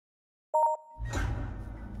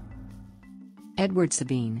Edward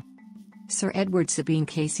Sabine. Sir Edward Sabine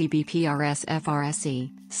KCBPRS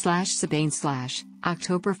FRSE, /Sabine /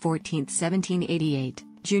 October 14, 1788,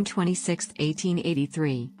 June 26,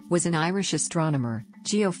 1883, was an Irish astronomer,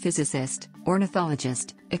 geophysicist,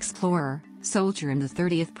 ornithologist, explorer, soldier and the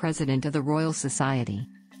 30th President of the Royal Society.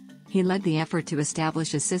 He led the effort to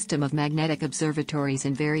establish a system of magnetic observatories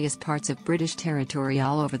in various parts of British territory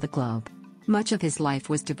all over the globe. Much of his life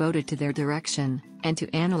was devoted to their direction, and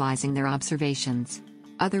to analyzing their observations.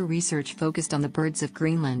 Other research focused on the birds of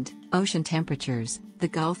Greenland, ocean temperatures, the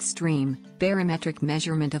Gulf Stream, barometric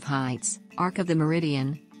measurement of heights, arc of the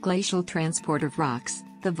meridian, glacial transport of rocks,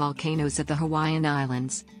 the volcanoes of the Hawaiian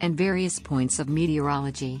Islands, and various points of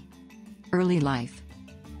meteorology. Early life.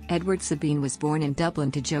 Edward Sabine was born in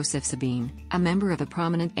Dublin to Joseph Sabine, a member of a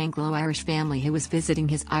prominent Anglo-Irish family who was visiting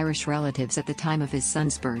his Irish relatives at the time of his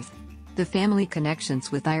son's birth. The family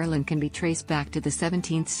connections with Ireland can be traced back to the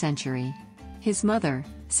 17th century. His mother,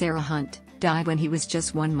 Sarah Hunt, died when he was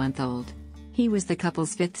just 1 month old. He was the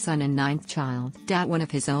couple's 5th son and 9th child. One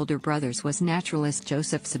of his older brothers was naturalist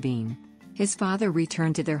Joseph Sabine. His father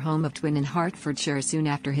returned to their home of Twin in Hertfordshire soon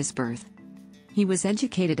after his birth. He was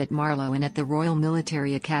educated at Marlow and at the Royal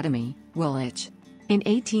Military Academy, Woolwich. In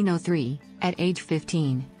 1803, at age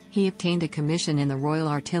 15, he obtained a commission in the Royal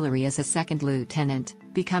Artillery as a second lieutenant,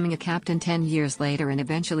 becoming a captain 10 years later and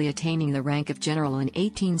eventually attaining the rank of general in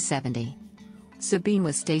 1870. Sabine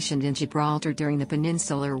was stationed in Gibraltar during the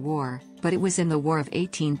Peninsular War, but it was in the War of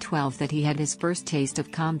 1812 that he had his first taste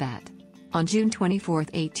of combat. On June 24,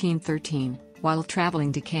 1813, while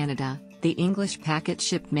traveling to Canada, the English packet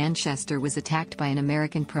ship Manchester was attacked by an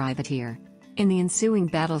American privateer. In the ensuing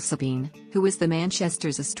battle, Sabine, who was the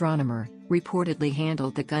Manchester's astronomer, reportedly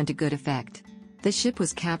handled the gun to good effect. The ship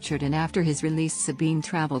was captured, and after his release Sabine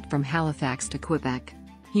traveled from Halifax to Quebec.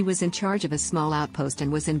 He was in charge of a small outpost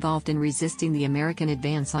and was involved in resisting the American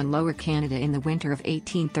advance on Lower Canada in the winter of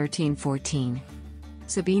 1813-14.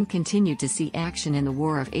 Sabine continued to see action in the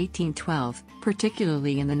War of 1812,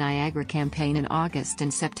 particularly in the Niagara Campaign in August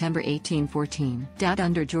and September 1814.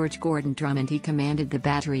 Under George Gordon Drummond he commanded the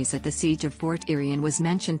batteries at the siege of Fort Erie and was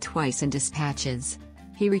mentioned twice in dispatches.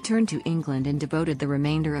 He returned to England and devoted the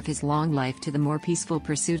remainder of his long life to the more peaceful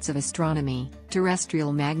pursuits of astronomy,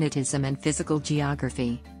 terrestrial magnetism and physical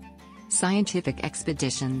geography. Scientific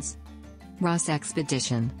expeditions. Ross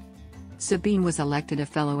Expedition. Sabine was elected a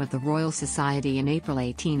Fellow of the Royal Society in April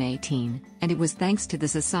 1818, and it was thanks to the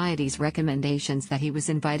Society's recommendations that he was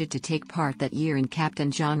invited to take part that year in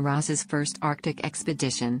Captain John Ross's first Arctic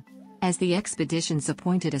expedition. As the expedition's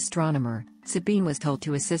appointed astronomer, Sabine was told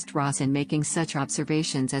to assist Ross in making such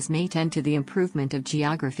observations as may tend to the improvement of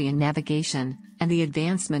geography and navigation, and the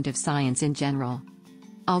advancement of science in general.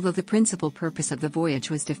 Although the principal purpose of the voyage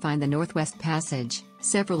was to find the Northwest Passage,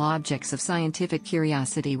 several objects of scientific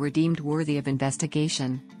curiosity were deemed worthy of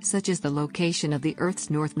investigation, such as the location of the Earth's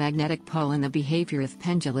north magnetic pole and the behavior of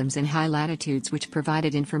pendulums in high latitudes, which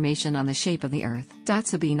provided information on the shape of the Earth.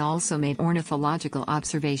 Sabine also made ornithological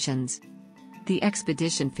observations. The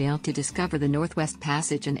expedition failed to discover the Northwest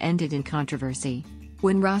Passage and ended in controversy.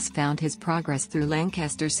 When Ross found his progress through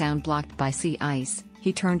Lancaster Sound blocked by sea ice,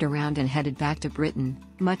 he turned around and headed back to Britain,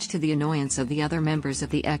 much to the annoyance of the other members of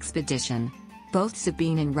the expedition. Both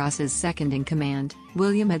Sabine and Ross's second-in-command,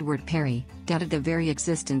 William Edward Parry, doubted the very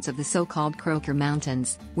existence of the so-called Croker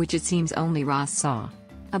Mountains, which it seems only Ross saw.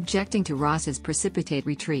 Objecting to Ross's precipitate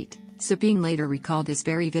retreat, Sabine later recalled his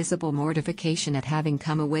very visible mortification at having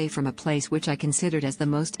come away from a place which I considered as the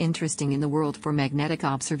most interesting in the world for magnetic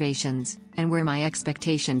observations, and where my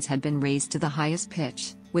expectations had been raised to the highest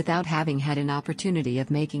pitch, without having had an opportunity of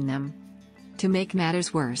making them. To make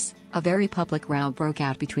matters worse, a very public row broke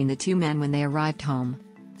out between the two men when they arrived home.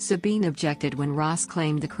 Sabine objected when Ross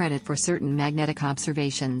claimed the credit for certain magnetic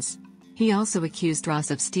observations. He also accused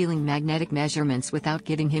Ross of stealing magnetic measurements without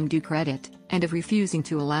giving him due credit, and of refusing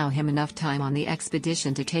to allow him enough time on the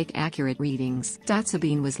expedition to take accurate readings.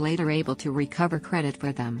 Sabine was later able to recover credit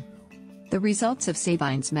for them. The results of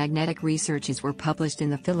Sabine's magnetic researches were published in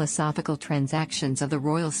the Philosophical Transactions of the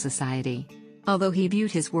Royal Society. Although he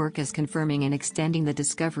viewed his work as confirming and extending the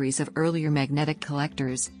discoveries of earlier magnetic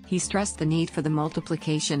collectors, he stressed the need for the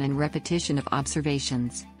multiplication and repetition of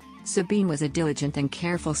observations. Sabine was a diligent and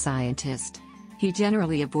careful scientist. He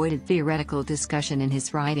generally avoided theoretical discussion in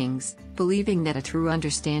his writings, believing that a true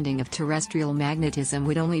understanding of terrestrial magnetism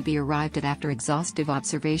would only be arrived at after exhaustive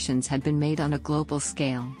observations had been made on a global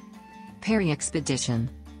scale. Parry Expedition.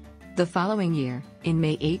 The following year, in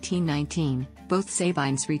May 1819, both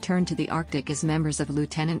Sabines returned to the Arctic as members of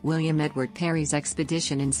Lieutenant William Edward Parry's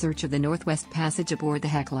expedition in search of the Northwest Passage aboard the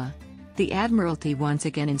Hecla. The Admiralty once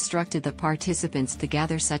again instructed the participants to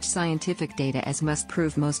gather such scientific data as must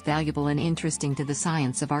prove most valuable and interesting to the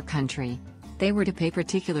science of our country. They were to pay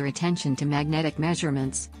particular attention to magnetic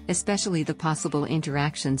measurements, especially the possible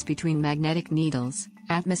interactions between magnetic needles,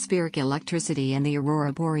 atmospheric electricity and the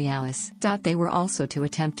aurora borealis. They were also to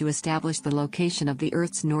attempt to establish the location of the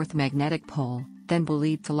Earth's north magnetic pole, then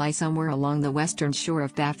believed to lie somewhere along the western shore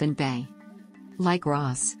of Baffin Bay. Like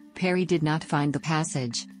Ross, Parry did not find the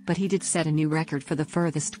passage, but he did set a new record for the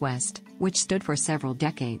furthest west, which stood for several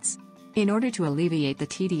decades. In order to alleviate the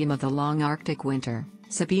tedium of the long Arctic winter,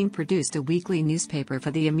 Sabine produced a weekly newspaper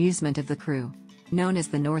for the amusement of the crew. Known as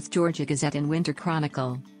the North Georgia Gazette and Winter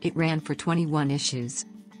Chronicle, it ran for 21 issues.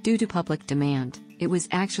 Due to public demand, it was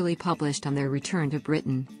actually published on their return to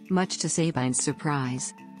Britain, much to ʻsæbaɪn's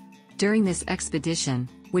surprise. During this expedition,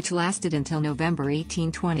 which lasted until November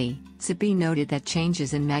 1820, Sabine noted that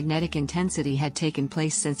changes in magnetic intensity had taken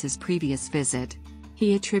place since his previous visit.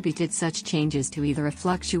 He attributed such changes to either a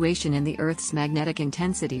fluctuation in the Earth's magnetic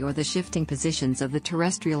intensity or the shifting positions of the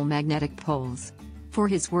terrestrial magnetic poles. For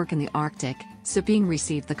his work in the Arctic, Sabine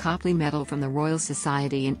received the Copley Medal from the Royal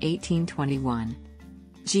Society in 1821.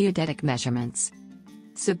 Geodetic measurements.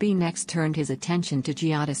 Sabine next turned his attention to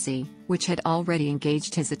geodesy, which had already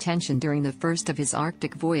engaged his attention during the first of his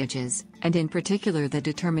Arctic voyages, and in particular the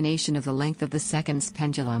determination of the length of the seconds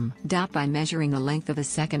pendulum. By measuring the length of a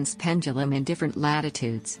seconds pendulum in different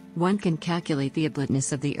latitudes, one can calculate the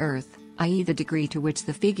obliteness of the Earth, i.e. the degree to which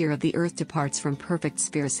the figure of the Earth departs from perfect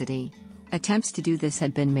sphericity. Attempts to do this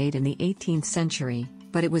had been made in the 18th century,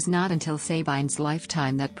 but it was not until ʻsæbaɪn's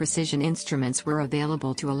lifetime that precision instruments were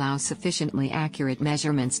available to allow sufficiently accurate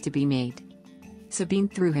measurements to be made. Sabine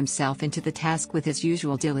threw himself into the task with his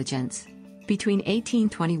usual diligence. Between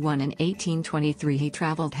 1821 and 1823 he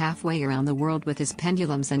traveled halfway around the world with his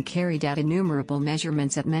pendulums and carried out innumerable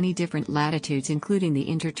measurements at many different latitudes including the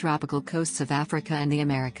intertropical coasts of Africa and the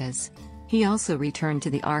Americas. He also returned to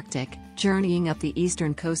the Arctic, journeying up the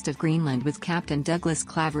eastern coast of Greenland with Captain Douglas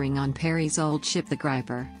Clavering on Parry's old ship the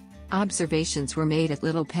Griper. Observations were made at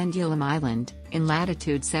Little Pendulum Island, in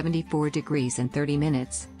latitude 74 degrees and 30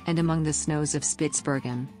 minutes, and among the snows of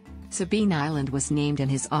Spitsbergen. Sabine Island was named in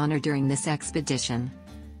his honor during this expedition.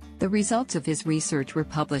 The results of his research were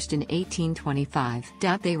published in 1825.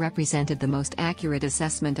 They represented the most accurate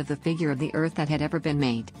assessment of the figure of the Earth that had ever been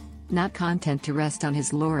made. Not content to rest on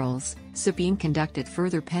his laurels, Sabine conducted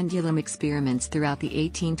further pendulum experiments throughout the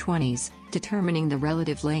 1820s, determining the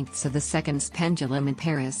relative lengths of the seconds pendulum in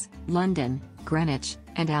Paris, London, Greenwich,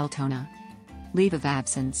 and Altona. Leave of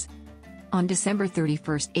absence. On December 31,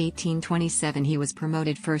 1827 he was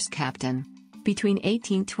promoted first captain. Between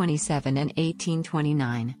 1827 and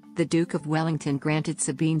 1829, the Duke of Wellington granted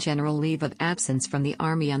Sabine general leave of absence from the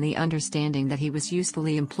army on the understanding that he was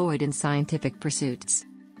usefully employed in scientific pursuits.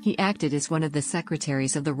 He acted as one of the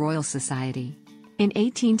secretaries of the Royal Society. In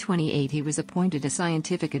 1828 he was appointed a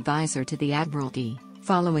scientific advisor to the Admiralty,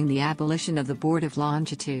 following the abolition of the Board of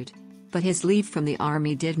Longitude. But his leave from the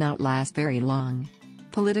army did not last very long.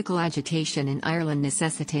 Political agitation in Ireland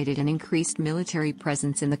necessitated an increased military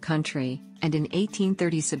presence in the country, and in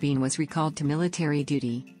 1830 Sabine was recalled to military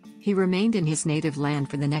duty. He remained in his native land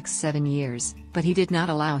for the next 7 years, but he did not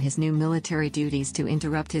allow his new military duties to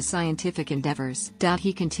interrupt his scientific endeavors.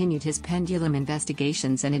 He continued his pendulum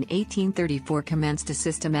investigations and in 1834 commenced a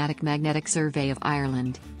systematic magnetic survey of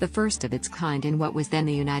Ireland, the first of its kind in what was then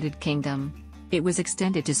the United Kingdom. It was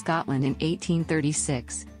extended to Scotland in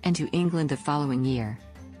 1836, and to England the following year.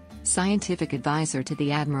 Scientific advisor to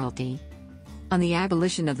the Admiralty. On the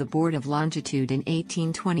abolition of the Board of Longitude in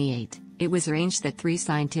 1828, it was arranged that 3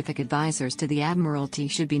 scientific advisors to the Admiralty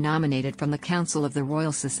should be nominated from the Council of the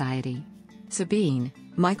Royal Society. Sabine,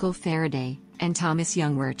 Michael Faraday, and Thomas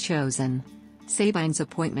Young were chosen. ʻsæbaɪn's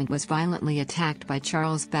appointment was violently attacked by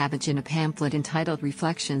Charles Babbage in a pamphlet entitled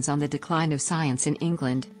Reflections on the Decline of Science in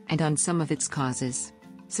England, and on some of its causes.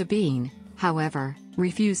 Sabine, however,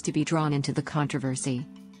 refused to be drawn into the controversy.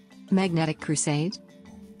 Magnetic Crusade?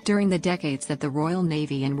 During the decades that the Royal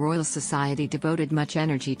Navy and Royal Society devoted much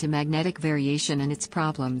energy to magnetic variation and its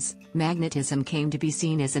problems, magnetism came to be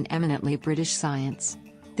seen as an eminently British science.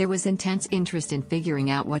 There was intense interest in figuring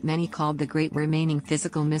out what many called the great remaining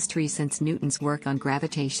physical mystery since Newton's work on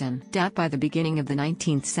gravitation. By the beginning of the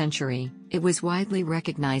 19th century, it was widely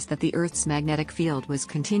recognized that the Earth's magnetic field was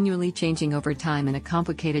continually changing over time in a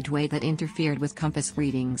complicated way that interfered with compass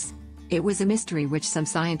readings. It was a mystery which some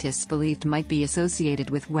scientists believed might be associated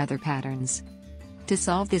with weather patterns. To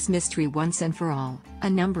solve this mystery once and for all, a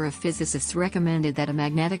number of physicists recommended that a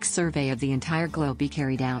magnetic survey of the entire globe be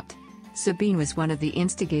carried out. Sabine was one of the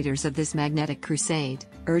instigators of this magnetic crusade,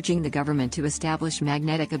 urging the government to establish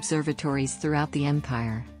magnetic observatories throughout the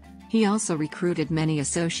empire. He also recruited many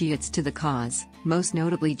associates to the cause, most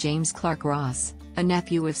notably James Clark Ross, a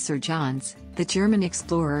nephew of Sir John's, the German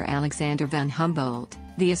explorer Alexander von Humboldt,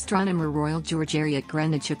 the astronomer Royal George Eliot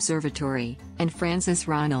Greenwich Observatory, and Francis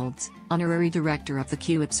Ronalds, honorary director of the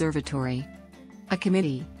Kew Observatory. A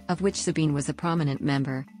committee, of which Sabine was a prominent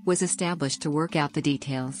member, was established to work out the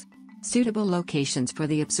details. Suitable locations for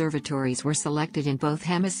the observatories were selected in both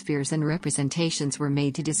hemispheres, and representations were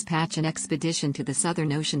made to dispatch an expedition to the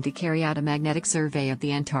Southern Ocean to carry out a magnetic survey of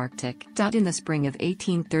the Antarctic. In the spring of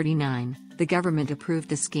 1839, the government approved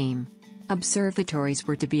the scheme. Observatories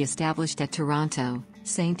were to be established at Toronto,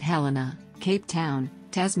 St. Helena, Cape Town,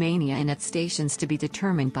 Tasmania, and at stations to be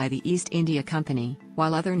determined by the East India Company,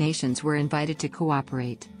 while other nations were invited to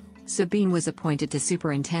cooperate. Sabine was appointed to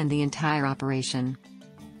superintend the entire operation.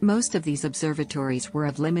 Most of these observatories were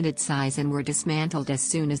of limited size and were dismantled as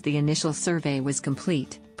soon as the initial survey was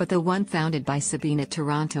complete, but the one founded by Sabine at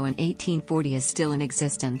Toronto in 1840 is still in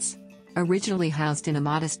existence. Originally housed in a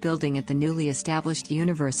modest building at the newly established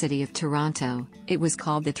University of Toronto, it was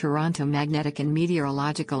called the Toronto Magnetic and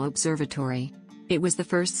Meteorological Observatory. It was the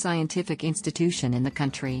first scientific institution in the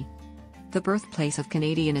country. The birthplace of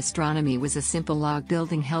Canadian astronomy was a simple log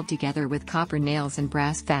building held together with copper nails and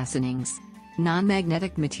brass fastenings.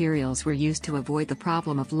 Non-magnetic materials were used to avoid the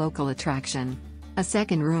problem of local attraction. A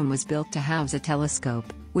second room was built to house a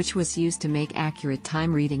telescope, which was used to make accurate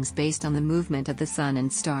time readings based on the movement of the sun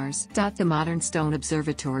and stars. The modern stone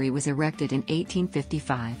observatory was erected in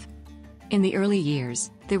 1855. In the early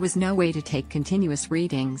years, there was no way to take continuous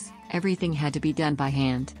readings, everything had to be done by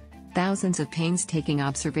hand. Thousands of painstaking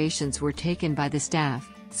observations were taken by the staff,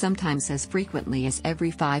 sometimes as frequently as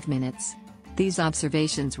every 5 minutes. These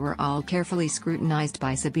observations were all carefully scrutinized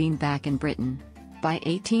by Sabine back in Britain. By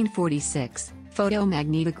 1846,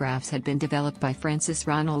 photomagnetographs had been developed by Francis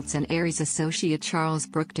Ronalds and Airy's associate Charles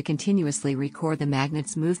Brooke to continuously record the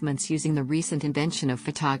magnet's movements using the recent invention of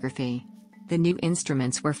photography. The new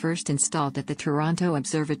instruments were first installed at the Toronto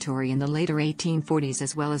Observatory in the later 1840s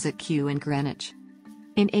as well as at Kew and Greenwich.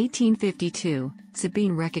 In 1852,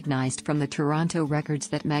 Sabine recognized from the Toronto records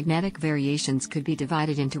that magnetic variations could be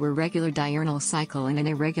divided into a regular diurnal cycle and an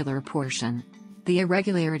irregular portion. The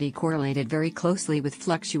irregularity correlated very closely with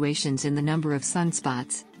fluctuations in the number of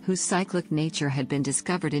sunspots, whose cyclic nature had been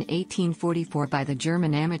discovered in 1844 by the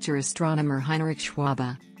German amateur astronomer Heinrich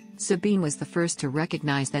Schwabe. Sabine was the first to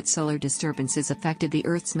recognize that solar disturbances affected the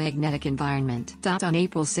Earth's magnetic environment. On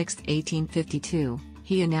April 6, 1852,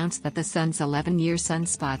 he announced that the Sun's 11-year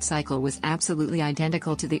sunspot cycle was absolutely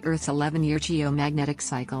identical to the Earth's 11-year geomagnetic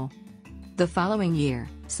cycle. The following year,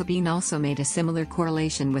 Sabine also made a similar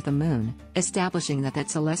correlation with the Moon, establishing that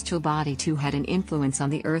celestial body too had an influence on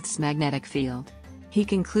the Earth's magnetic field. He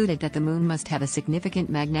concluded that the Moon must have a significant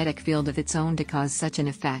magnetic field of its own to cause such an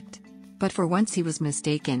effect. But for once he was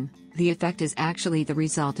mistaken, the effect is actually the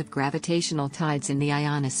result of gravitational tides in the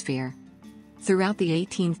ionosphere. Throughout the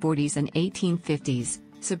 1840s and 1850s,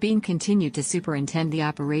 Sabine continued to superintend the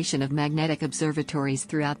operation of magnetic observatories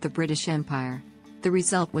throughout the British Empire. The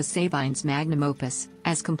result was ๊sæbaɪn's magnum opus,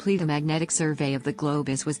 as complete a magnetic survey of the globe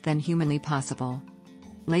as was then humanly possible.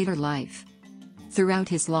 Later life. Throughout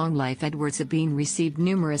his long life, Edward Sabine received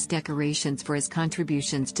numerous decorations for his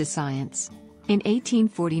contributions to science. In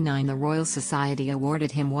 1849, the Royal Society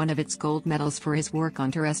awarded him one of its gold medals for his work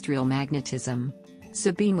on terrestrial magnetism.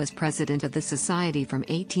 Sabine was president of the Society from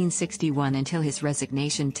 1861 until his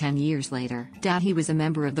resignation 10 years later. He was a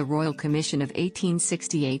member of the Royal Commission of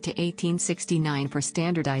 1868 to 1869 for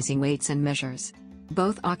standardizing weights and measures.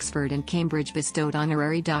 Both Oxford and Cambridge bestowed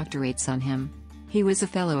honorary doctorates on him. He was a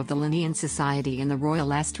Fellow of the Linnean Society and the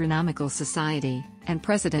Royal Astronomical Society, and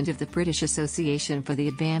President of the British Association for the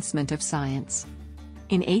Advancement of Science.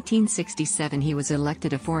 In 1867 he was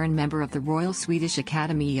elected a foreign member of the Royal Swedish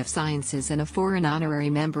Academy of Sciences and a foreign honorary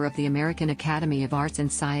member of the American Academy of Arts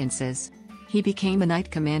and Sciences. He became a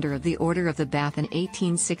Knight Commander of the Order of the Bath in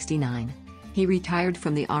 1869. He retired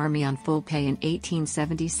from the Army on full pay in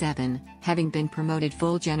 1877, having been promoted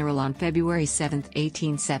full general on February 7,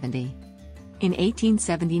 1870. In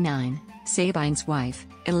 1879, ๊sæbaɪn's wife,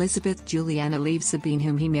 Elizabeth Juliana Leaves Sabine,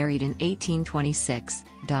 whom he married in 1826,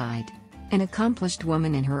 died. An accomplished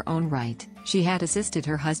woman in her own right, she had assisted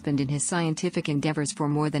her husband in his scientific endeavors for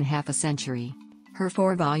more than half a century. Her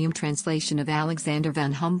 4-volume translation of Alexander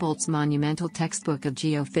von Humboldt's monumental textbook of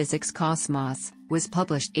geophysics Cosmos was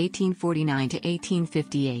published 1849 to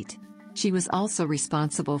 1858. She was also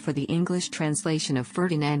responsible for the English translation of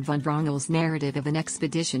Ferdinand von Wrongel's narrative of an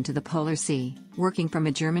expedition to the Polar Sea, working from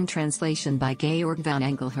a German translation by Georg von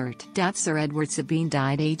Engelhart. Sir Edward Sabine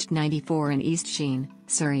died aged 94 in East Sheen,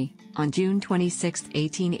 Surrey, on June 26,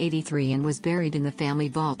 1883 and was buried in the family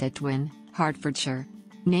vault at Twin, Hertfordshire.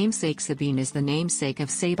 Namesake Sabine is the namesake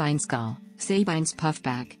of ๊sæbaɪn skull, ๊sæbaɪn's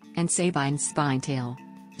puffback, and ๊sæbaɪn's spinetail.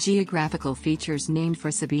 Geographical features named for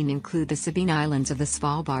Sabine include the Sabine Islands of the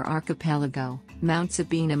Svalbard Archipelago, Mount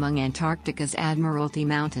Sabine among Antarctica's Admiralty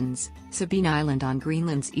Mountains, Sabine Island on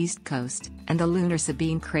Greenland's east coast, and the lunar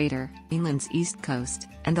Sabine crater, Greenland's east coast,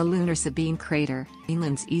 and the lunar Sabine crater,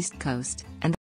 Greenland's east coast, and